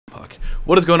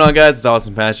What is going on, guys? It's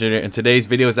Awesome Passion here, and today's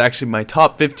video is actually my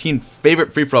top 15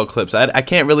 favorite free-for-all clips. I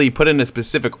can't really put it in a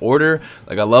specific order.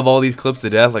 Like, I love all these clips to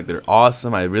death. Like, they're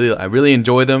awesome. I really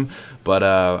enjoy them.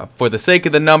 But for the sake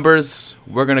of the numbers,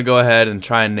 we're gonna go ahead and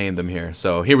try and name them here.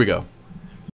 So here we go.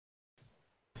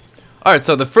 Alright,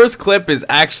 so the first clip is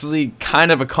actually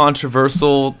kind of a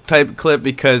controversial type clip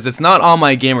because it's not on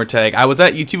my gamer tag. I was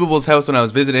at YouTubeable's house when I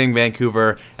was visiting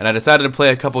Vancouver, and I decided to play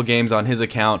a couple games on his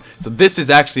account. So this is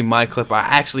actually my clip. I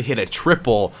actually hit a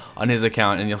triple on his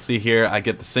account, and you'll see here I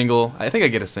get the single. I think I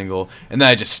get a single, and then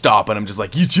I just stop, and I'm just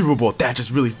like, YouTubeable, that just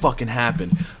really fucking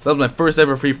happened. So that was my first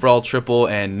ever free-for-all triple,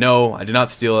 and no, I did not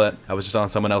steal it. I was just on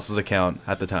someone else's account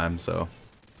at the time, so...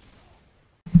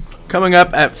 Coming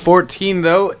up at 14,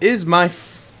 though, is my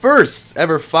first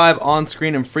ever 5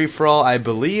 on-screen and free-for-all, I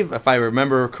believe. If I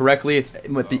remember correctly, it's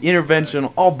with the intervention,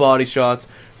 all body shots,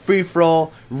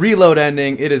 free-for-all, reload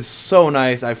ending. It is so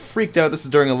nice. I freaked out. This is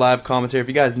during a live commentary. If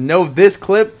you guys know this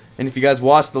clip, and if you guys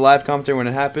watched the live commentary when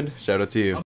it happened, shout out to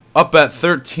you. Up at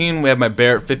 13, we have my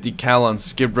Barrett 50 cal on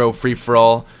skid row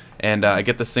free-for-all. And I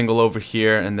get the single over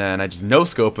here, and then I just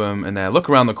no-scope him, and then I look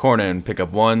around the corner and pick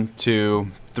up 1,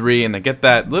 2, 3, and then get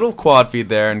that little quad feed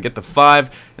there, and get the 5,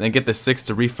 and then get the 6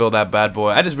 to refill that bad boy.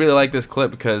 I just really like this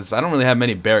clip because I don't really have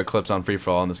many Barrett clips on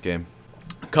free-for-all in this game.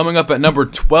 Coming up at number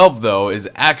 12, though, is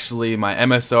actually my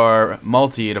MSR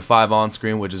multi to 5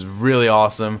 on-screen, which is really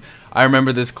awesome. I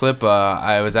remember this clip.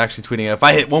 I was actually tweeting, if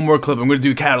I hit one more clip, I'm going to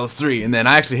do Catalyst 3. And then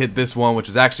I actually hit this one, which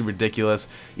was actually ridiculous.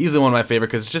 Easily one of my favorite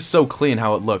because it's just so clean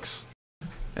how it looks.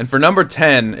 And for number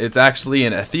 10, it's actually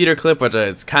in a theater clip, which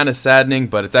it's kind of saddening,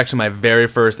 but it's actually my very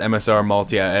first MSR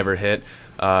multi I ever hit.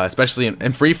 Especially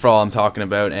in free-for-all I'm talking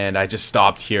about, and I just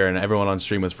stopped here, and everyone on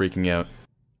stream was freaking out.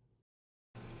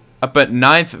 Up at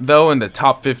 9th, though, in the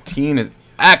top 15 is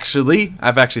actually,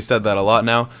 I've actually said that a lot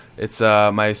now, it's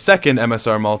my second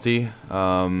MSR multi.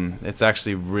 It's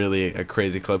actually really a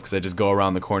crazy clip because I just go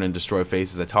around the corner and destroy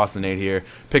faces. I toss the nade here,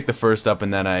 pick the first up,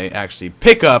 and then I actually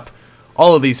pick up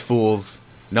all of these fools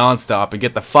non-stop and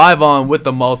get the 5 on with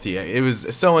the multi. It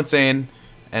was so insane,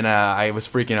 and I was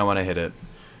freaking out when I hit it.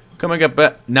 Coming up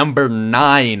at number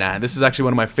 9, this is actually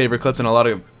one of my favorite clips, and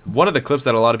one of the clips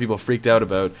that a lot of people freaked out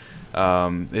about.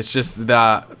 It's just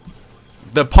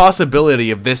the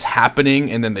possibility of this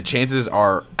happening, and then the chances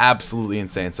are absolutely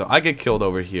insane. So I get killed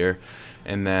over here,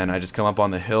 and then I just come up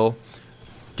on the hill,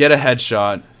 get a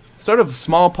headshot, sort of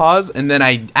small pause, and then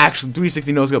I actually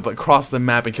 360 no-scope across the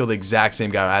map and kill the exact same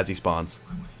guy as he spawns.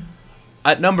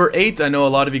 At number 8, I know a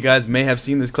lot of you guys may have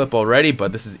seen this clip already,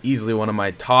 but this is easily one of my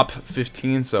top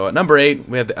 15. So at number 8,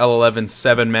 we have the L11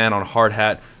 7-man on hard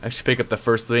hat. I actually pick up the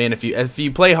first 3, and if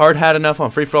you play hard hat enough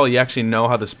on free-for-all, you actually know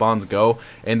how the spawns go.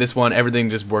 And this one, everything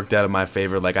just worked out in my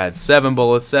favor. Like, I had 7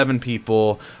 bullets, 7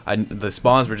 people. The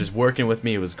spawns were just working with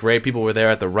me. It was great. People were there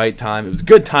at the right time. It was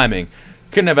good timing.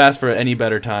 Couldn't have asked for any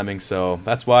better timing, so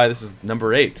that's why this is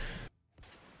number 8.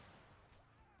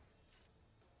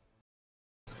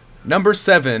 Number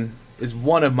 7 is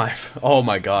one of my... Oh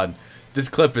my god. This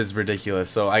clip is ridiculous.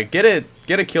 So I get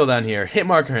a kill down here, hit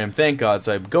marker him, thank god.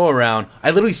 So I go around, I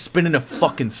literally spin in a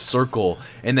fucking circle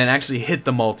and then actually hit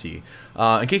the multi.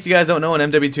 In case you guys don't know,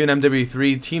 in MW2 and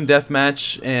MW3, team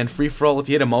deathmatch and free-for-all, if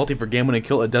you hit a multi for game winning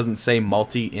kill, it doesn't say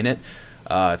multi in it.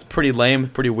 It's pretty lame,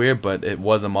 pretty weird, but it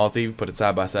was a multi. Put it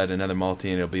side by side to another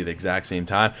multi and it'll be the exact same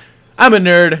time. I'm a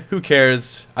nerd, who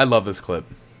cares? I love this clip.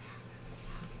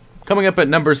 Coming up at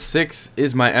number 6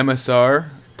 is my MSR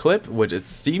clip, which it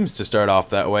seems to start off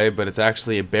that way, but it's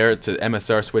actually a Barrett to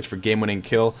MSR switch for game-winning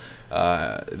kill.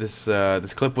 This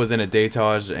clip was in a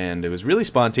datage, and it was really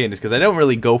spontaneous because I don't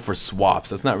really go for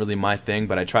swaps. That's not really my thing,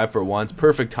 but I tried for it once.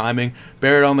 Perfect timing,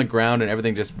 Barrett on the ground, and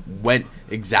everything just went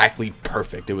exactly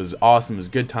perfect. It was awesome. It was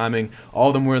good timing. All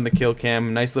of them were in the kill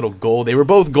cam. Nice little gold. They were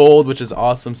both gold, which is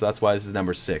awesome, so that's why this is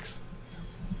number 6.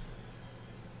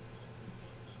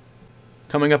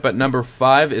 Coming up at number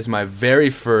 5 is my very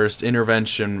first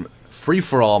intervention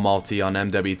free-for-all multi on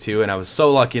MW2, and I was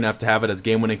so lucky enough to have it as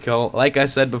game-winning kill. Like I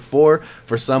said before,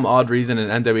 for some odd reason in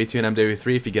MW2 and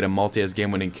MW3, if you get a multi as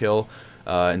game-winning kill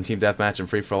in team deathmatch and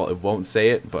free-for-all, it won't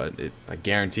say it, but I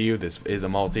guarantee you this is a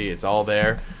multi. It's all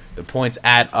there. The points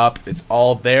add up. It's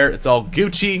all there. It's all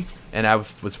Gucci, and I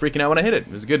was freaking out when I hit it.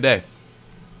 It was a good day.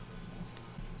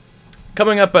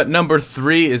 Coming up at number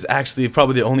 3 is actually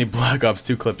probably the only Black Ops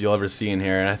 2 clip you'll ever see in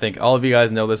here, and I think all of you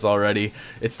guys know this already.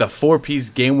 It's the 4-piece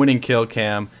game-winning kill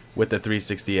cam with the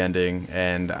 360 ending,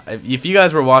 and if you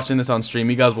guys were watching this on stream,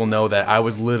 you guys will know that I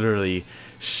was literally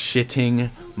shitting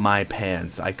my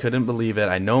pants. I couldn't believe it.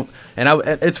 I know, and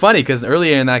it's funny because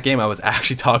earlier in that game I was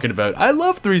actually talking about I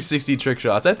love 360 trick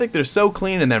shots. I think they're so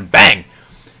clean, and then bang!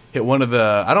 hit one of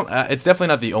the, it's definitely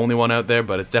not the only one out there,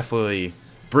 but it's definitely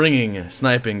bringing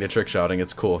sniping to trick shotting.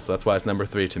 It's cool, so that's why it's number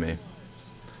 3 to me.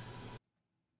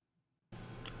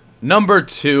 Number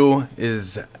 2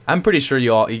 is, I'm pretty sure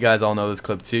you guys all know this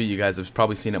clip too. You guys have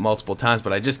probably seen it multiple times,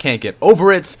 but I just can't get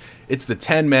over it. It's the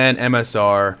 10-man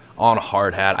MSR on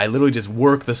hard hat. I literally just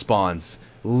work the spawns.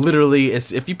 Literally,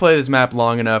 if you play this map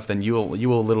long enough, then you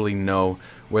will literally know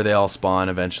where they all spawn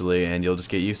eventually, and you'll just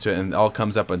get used to it, and it all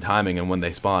comes up on timing and when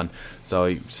they spawn. So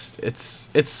it's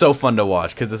so fun to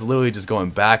watch, because it's literally just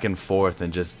going back and forth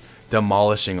and just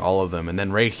demolishing all of them. And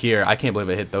then right here, I can't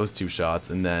believe I hit those 2 shots,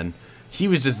 and then he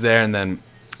was just there, and then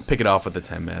pick it off with the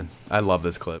 10-man. I love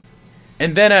this clip.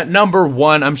 And then at number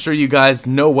 1, I'm sure you guys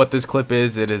know what this clip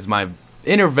is. It is my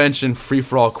intervention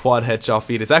free-for-all quad headshot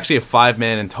feed. It's actually a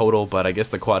 5-man in total, but I guess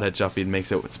the quad headshot feed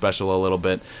makes it special a little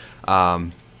bit.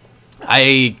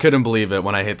 I couldn't believe it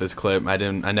when I hit this clip. I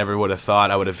never would have thought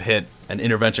I would have hit an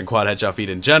intervention quad headshot feed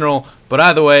in general. But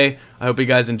either way, I hope you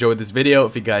guys enjoyed this video.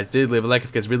 If you guys did, leave a like. If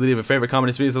you guys really leave a favorite, comment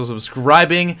this video,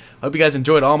 subscribing. I hope you guys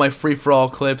enjoyed all my free-for-all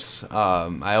clips.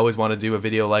 I always want to do a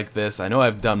video like this. I know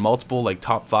I've done multiple, like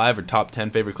top 5 or top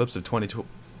 10 favorite clips of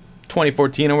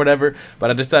 2014 or whatever, but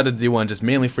I decided to do one just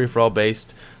mainly free-for-all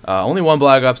based. Only one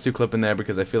Black Ops 2 clip in there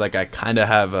because I feel like I kind of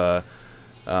have a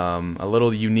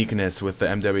little uniqueness with the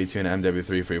MW2 and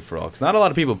MW3 free-for-all, because not a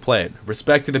lot of people play it.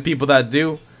 Respect to the people that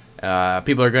do.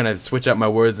 People are going to switch up my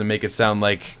words and make it sound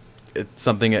like it's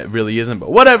something it really isn't, but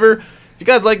whatever. If you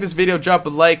guys like this video, drop a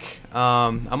like.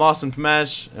 I'm awesome,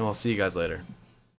 Pamaj, and we'll see you guys later.